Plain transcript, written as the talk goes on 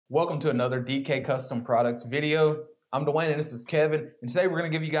Welcome to another DK Custom Products video. I'm Dwayne and this is Kevin, and today we're going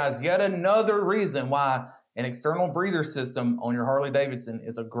to give you guys yet another reason why an external breather system on your Harley Davidson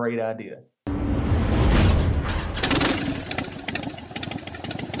is a great idea.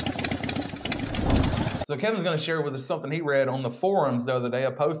 So Kevin's going to share with us something he read on the forums the other day,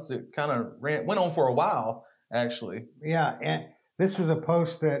 a post that kind of went on for a while, actually. Yeah, and this was a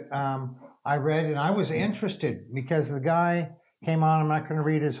post that I read, and I was interested because the guy came on. I'm not going to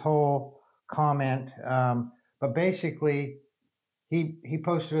read his whole comment, but basically he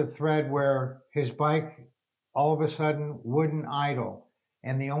posted a thread where his bike all of a sudden wouldn't idle,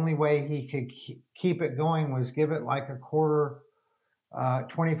 and the only way he could keep it going was give it like a quarter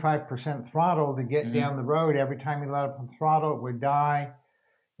 25% throttle to get down the road. Every time he let up the throttle, it would die.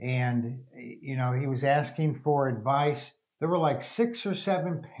 And, you know, he was asking for advice. There were like 6 or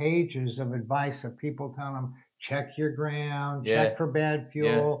 7 pages of advice of people telling him, check your ground, check for bad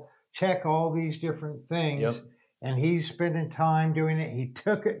fuel, check all these different things. And he's spending time doing it. He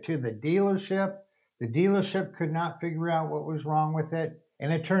took it to the dealership. The dealership could not figure out what was wrong with it.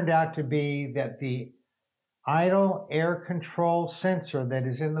 And it turned out to be that the idle air control sensor that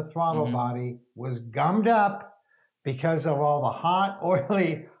is in the throttle body was gummed up because of all the hot,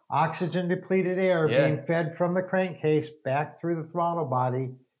 oily, oxygen depleted air being fed from the crankcase back through the throttle body,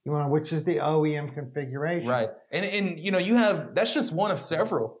 which is the OEM configuration. Right. And you know, you have, that's just one of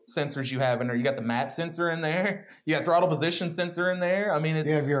several sensors you have in there. You got the map sensor in there. You got throttle position sensor in there. I mean,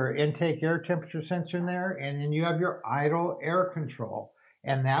 you have your intake air temperature sensor in there, and then you have your idle air control,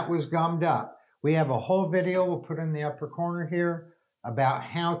 and that was gummed up. We have a whole video we'll put in the upper corner here about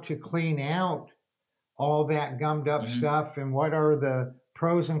how to clean out all that gummed up stuff and what are the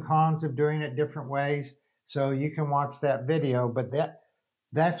pros and cons of doing it different ways. So you can watch that video. But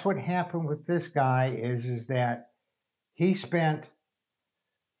that's what happened with this guy is that he spent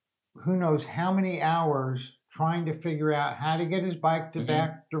who knows how many hours trying to figure out how to get his bike to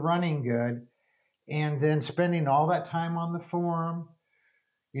back to running good, and then spending all that time on the forum,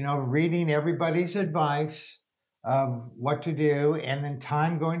 you know, reading everybody's advice of what to do, and then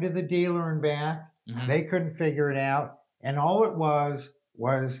time going to the dealer and back. They couldn't figure it out. And all it was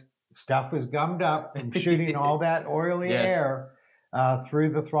stuff was gummed up from shooting all that oily air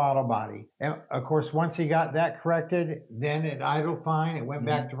through the throttle body. And of course, once he got that corrected, then it idled fine. It went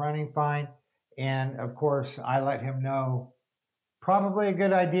back to running fine. And of course, I let him know probably a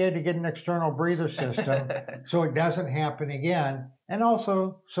good idea to get an external breather system so it doesn't happen again. And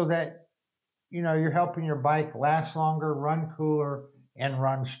also so that, you know, you're helping your bike last longer, run cooler, and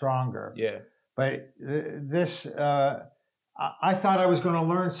run stronger. Yeah. But this, I thought I was going to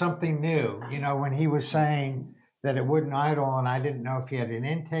learn something new, you know, when he was saying that it wouldn't idle, and I didn't know if he had an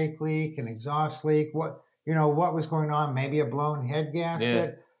intake leak, an exhaust leak, what was going on, maybe a blown head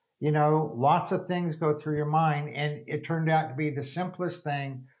gasket. You know, lots of things go through your mind, and it turned out to be the simplest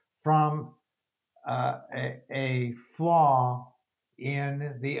thing from a flaw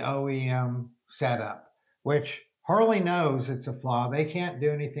in the OEM setup, which Harley knows it's a flaw. They can't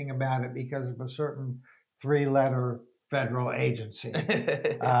do anything about it because of a certain 3-letter federal agency.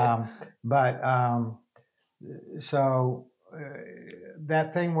 So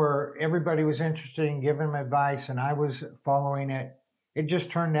that thing where everybody was interested in giving him advice and I was following it, it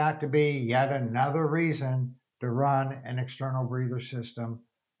just turned out to be yet another reason to run an external breather system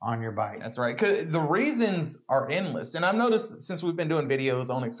on your bike. That's right. 'Cause the reasons are endless. And I've noticed since we've been doing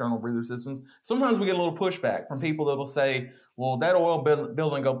videos on external breather systems, sometimes we get a little pushback from people that will say, well, that oil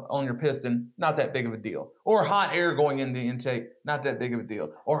building up on your piston, not that big of a deal. Or hot air going in the intake, not that big of a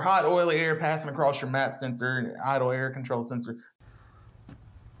deal. Or hot oily air passing across your map sensor and idle air control sensor.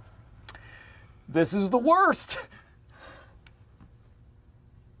 This is the worst.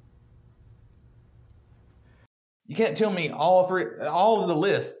 You can't tell me all of the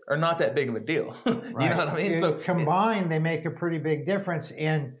lists are not that big of a deal. You know what I mean? So combined, they make a pretty big difference.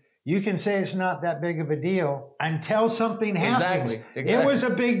 And you can say it's not that big of a deal until something happens. Exactly. It was a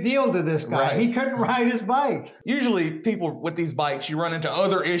big deal to this guy. He couldn't ride his bike. Usually people with these bikes, you run into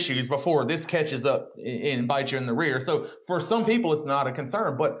other issues before this catches up and bites you in the rear. So for some people, it's not a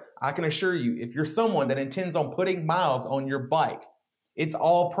concern. But I can assure you, if you're someone that intends on putting miles on your bike, it's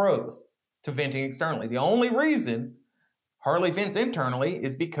all pros to venting externally. The only reason Harley vents internally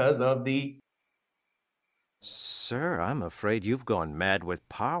is because of the... Sir, I'm afraid you've gone mad with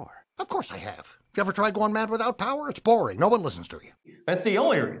power. Of course I have. You ever tried going mad without power? It's boring. No one listens to you. That's the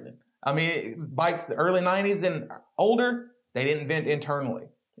only reason. I mean, bikes, the early 90s and older, they didn't vent internally.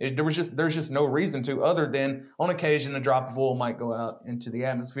 There's just no reason to, other than on occasion a drop of oil might go out into the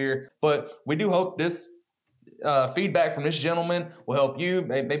atmosphere. But we do hope this feedback from this gentleman will help you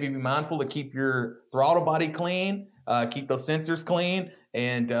maybe be mindful to keep your throttle body clean, keep those sensors clean,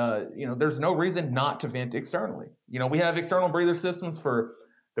 and there's no reason not to vent externally. We have external breather systems for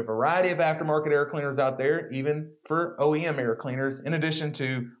the variety of aftermarket air cleaners out there, even for OEM air cleaners. In addition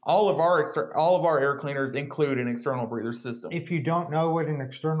to all of our air cleaners include an external breather system. If you don't know what an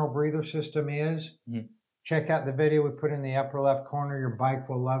external breather system is, check out the video we put in the upper left corner. Your bike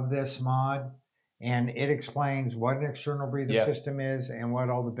will love this mod, and it explains what an external breather system is and what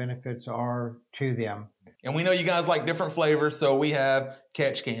all the benefits are to them. And we know you guys like different flavors, so we have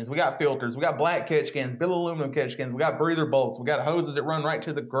catch cans, we got filters, we got black catch cans, billet aluminum catch cans, we got breather bolts, we got hoses that run right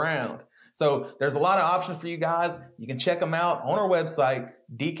to the ground. So there's a lot of options for you guys. You can check them out on our website,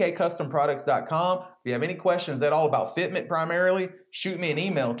 dkcustomproducts.com. If you have any questions at all about fitment primarily, shoot me an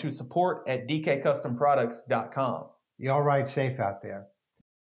email to support@dkcustomproducts.com. Y'all ride safe out there.